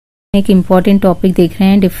एक important topic देख रहे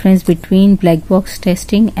हैं, difference between black box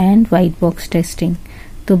testing and white box testing.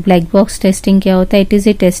 तो ब्लैक बॉक्स टेस्टिंग क्या होता है? It is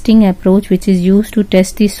a testing approach which is used to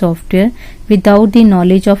test the software without the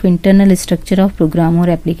knowledge of internal structure of programme और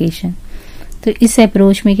application. तो इस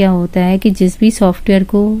approach में क्या होता है कि जिस भी सॉफ्टवेयर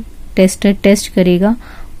को टेस्टर टेस्ट करेगा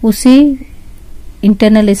उसे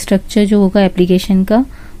इंटरनल स्ट्रक्चर जो होगा एप्लीकेशन का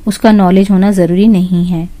उसका नॉलेज होना जरूरी नहीं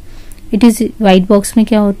है। इट इज व्हाइट बॉक्स में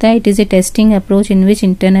क्या होता है? It is a testing approach in which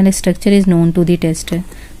internal structure is known to the tester.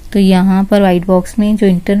 तो यहाँ पर व्हाइट बॉक्स में जो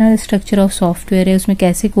इंटरनल स्ट्रक्चर ऑफ सॉफ्टवेयर है उसमें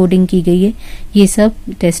कैसे कोडिंग की गई है ये सब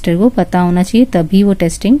टेस्टर को पता होना चाहिए, तभी वो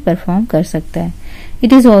टेस्टिंग परफॉर्म कर सकता है।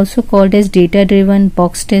 It is also called as data driven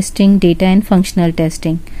box testing, data and functional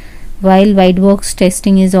testing. While white box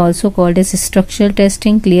testing is also called as structural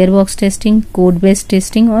testing, clear box testing, code based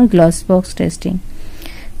testing और gloss box testing.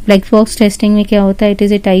 Black box testing में क्या होता है? It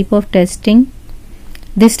is a type of testing.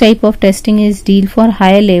 This type of testing is deal for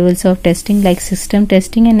higher levels of testing like system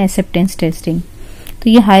testing and acceptance testing. तो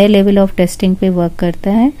ये higher level of testing पे work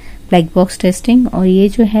करता है black box testing, और ये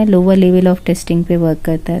जो है lower level of testing पे work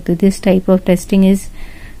करता है। तो this type of testing is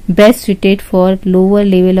best suited for lower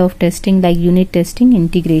level of testing like unit testing,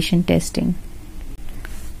 integration testing.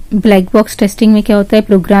 Black box testing में क्या होता है?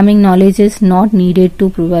 Programming knowledge is not needed to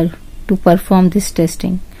perform this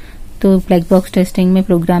testing. तो black box testing में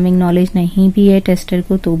programming knowledge नहीं भी है tester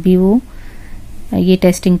को तो भी वो ये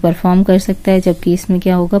टेस्टिंग परफॉर्म कर सकता है, जबकि इसमें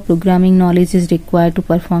क्या होगा? Programming knowledge is required to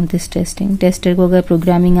perform this testing. Tester को अगर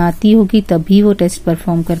प्रोग्रामिंग आती होगी तभी वो टेस्ट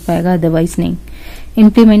परफॉर्म कर पाएगा, अदरवाइज नहीं।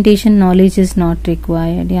 Implementation knowledge is not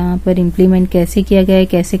required. यहाँ पर इम्प्लीमेंट कैसे किया गया है,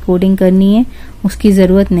 कैसे कोडिंग करनी है उसकी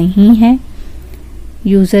जरूरत नहीं है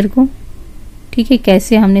यूजर को। ठीक है,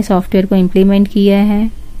 कैसे हमने सॉफ्टवेयर को इम्प्लीमेंट किया है,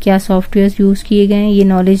 क्या सॉफ्टवेयर यूज किए गए हैं, ये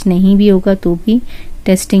नॉलेज नहीं भी होगा तो भी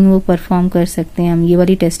टेस्टिंग वो परफॉर्म कर सकते हैं, हम ये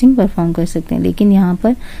वाली टेस्टिंग परफॉर्म कर सकते हैं। लेकिन यहाँ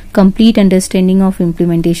पर complete understanding of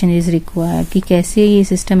implementation is required कि कैसे ये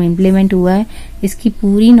सिस्टम इम्प्लीमेंट हुआ है इसकी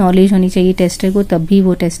पूरी नॉलेज होनी चाहिए टेस्टर को, तभी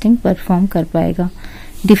वो टेस्टिंग परफॉर्म कर पाएगा।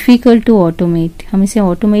 डिफिकल्ट टू ऑटोमेट, हम इसे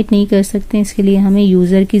ऑटोमेट नहीं कर सकते, इसके लिए हमें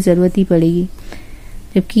यूजर की जरूरत ही पड़ेगी,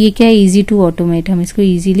 जबकि ये क्या है? ईजी टू ऑटोमेट, हम इसको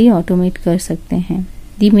ईजिली ऑटोमेट कर सकते हैं।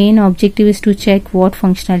 The main objective is to check what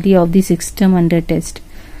functionality of the system under test.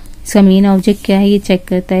 इसका मेन ऑब्जेक्ट क्या है? ये चेक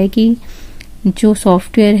करता है कि जो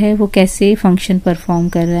सॉफ्टवेयर है वो कैसे फंक्शन परफॉर्म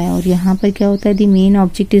कर रहा है। और यहाँ पर क्या होता है? The main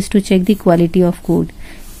object is to check the quality of code,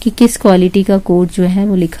 कि किस क्वालिटी का कोड जो है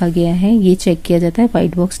वो लिखा गया है, ये चेक किया जाता है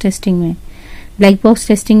व्हाइट बॉक्स टेस्टिंग में। ब्लैक बॉक्स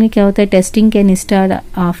टेस्टिंग में क्या होता है? Testing can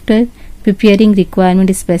start after preparing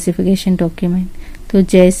requirement specification document. तो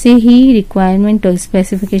जैसे ही रिक्वायरमेंट और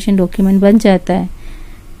स्पेसिफिकेशन डॉक्यूमेंट बन जाता है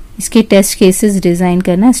इसके टेस्ट केसेस डिजाइन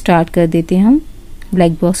करना स्टार्ट कर देते हैं हम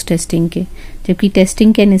ब्लैक बॉक्स टेस्टिंग के, जबकि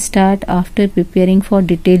testing can start after preparing for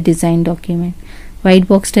detail design document. White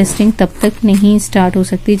box testing तब तक नहीं स्टार्ट हो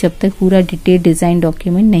सकती जब तक पूरा डिटेल डिजाइन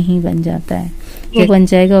डॉक्यूमेंट नहीं बन जाता है। जब बन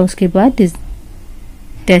जाएगा उसके बाद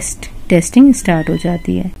टेस्टिंग स्टार्ट हो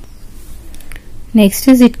जाती है। Next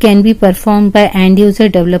is it can be perform by and user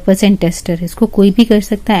developers and tester. इसको कोई भी कर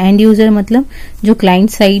सकता है। एंड यूजर मतलब जो क्लाइंट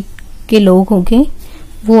साइड के लोग होंगे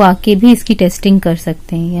वो आके भी इसकी टेस्टिंग कर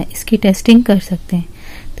सकते हैं या इसकी टेस्टिंग कर सकते हैं।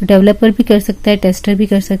 तो डेवलपर भी कर सकता है, टेस्टर भी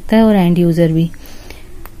कर सकता है और एंड यूजर भी।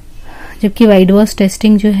 जबकि व्हाइट बॉक्स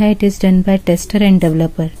टेस्टिंग जो है it is done by tester end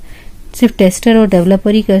developer. सिर्फ टेस्टर और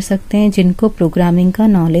डेवलपर ही कर सकते हैं जिनको प्रोग्रामिंग का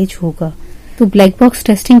नॉलेज होगा। तो ब्लैक बॉक्स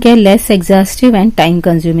टेस्टिंग क्या है? Less exhaustive and time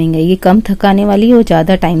consuming है। ये कम थकाने वाली और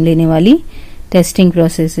ज्यादा टाइम लेने वाली टेस्टिंग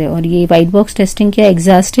प्रोसेस है। और ये व्हाइट बॉक्स टेस्टिंग क्या है?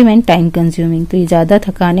 Exhaustive and time consuming. तो ये ज्यादा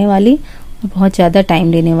थकाने वाली बहुत ज्यादा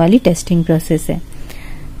टाइम लेने वाली टेस्टिंग प्रोसेस है।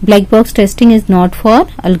 Black box testing is not for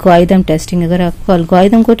algorithm testing. अगर आपको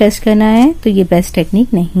एल्गोरिथम को टेस्ट करना है तो ये बेस्ट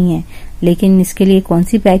टेक्निक नहीं है। लेकिन इसके लिए कौन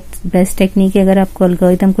सी बेस्ट टेक्निक है? अगर आपको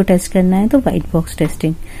एल्गोरिथम को टेस्ट करना है तो white box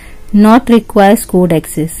testing. Not requires code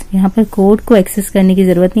access. यहाँ पर कोड को एक्सेस करने की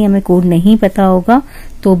जरूरत नहीं, हमें कोड नहीं पता होगा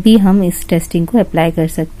तो भी हम इस टेस्टिंग को अप्लाई कर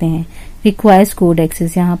सकते हैं। रिक्वायर्स कोड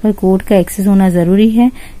एक्सेस, यहाँ पर कोड का एक्सेस होना जरूरी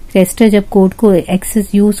है। टेस्टर जब कोड को एक्सेस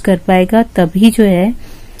यूज कर पाएगा तभी जो है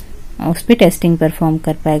उस पर टेस्टिंग परफॉर्म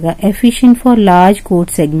कर पाएगा। Efficient for large code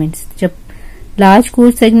segments. जब लार्ज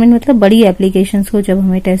कोड सेगमेंट मतलब बड़ी एप्लीकेशंस को जब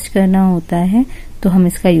हमें टेस्ट करना होता है तो हम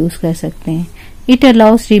इसका यूज कर सकते हैं। It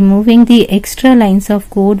allows removing the extra lines of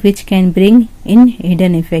code which can bring in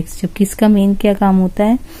hidden effects. जबकि इसका मेन क्या काम होता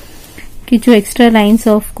है कि जो एक्स्ट्रा लाइन्स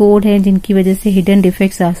ऑफ कोड है जिनकी वजह से हिडन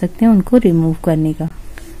डिफेक्ट्स आ सकते हैं उनको रिमूव करने का।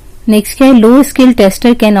 नेक्स्ट क्या है? लो skill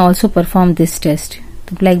tester can also perform this test.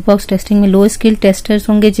 तो ब्लैक बॉक्स टेस्टिंग में लो स्किल टेस्टर्स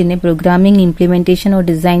होंगे जिन्हें प्रोग्रामिंग, इम्प्लीमेंटेशन और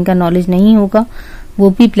डिजाइन का नॉलेज नहीं होगा, वो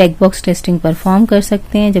भी ब्लैक बॉक्स टेस्टिंग परफॉर्म कर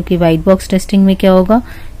सकते हैं। जबकि व्हाइट बॉक्स टेस्टिंग में क्या होगा?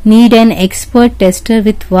 Need an expert tester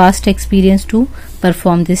with vast experience to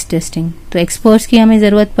perform this testing. तो एक्सपर्ट्स की हमें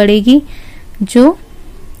जरूरत पड़ेगी जो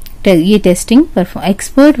ये testing perform,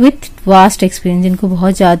 expert with vast experience, जिनको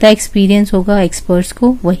बहुत ज्यादा एक्सपीरियंस होगा एक्सपर्ट्स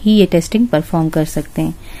को, वही ये टेस्टिंग परफॉर्म कर सकते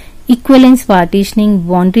हैं। Equivalence partitioning,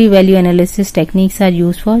 boundary value analysis techniques are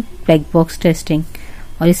use for black box testing.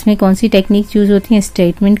 और इसमें कौन सी टेक्निक्स यूज होती हैं?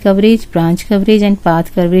 Statement coverage, branch coverage and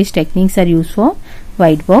path coverage techniques are use for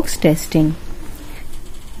white box testing.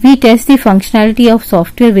 We test the functionality of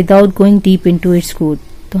software without going deep into its code.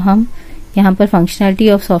 तो हम यहाँ पर functionality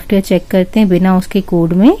of software check करते हैं बिना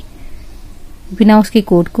उसके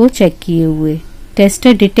कोड को check किए हुए।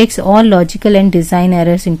 Tester detects all logical and design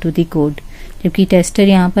errors into the code. जबकि टेस्टर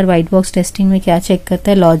यहाँ पर व्हाइट बॉक्स टेस्टिंग में क्या चेक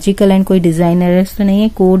करता है? लॉजिकल एंड कोई डिजाइन एरर्स तो नहीं है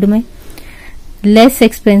कोड में। Less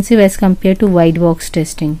expensive as compare to white box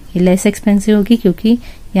testing. ये लेस एक्सपेंसिव होगी क्योंकि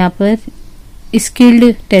यहाँ पर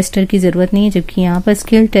स्किल्ड टेस्टर की जरूरत नहीं है, जबकि यहाँ पर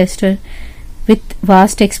skilled tester with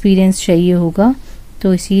vast experience चाहिए होगा,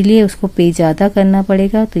 तो इसीलिए उसको पे ज्यादा करना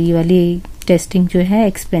पड़ेगा। तो ये वाली टेस्टिंग जो है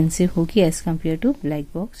एक्सपेंसिव होगी as compare to black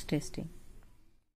box testing.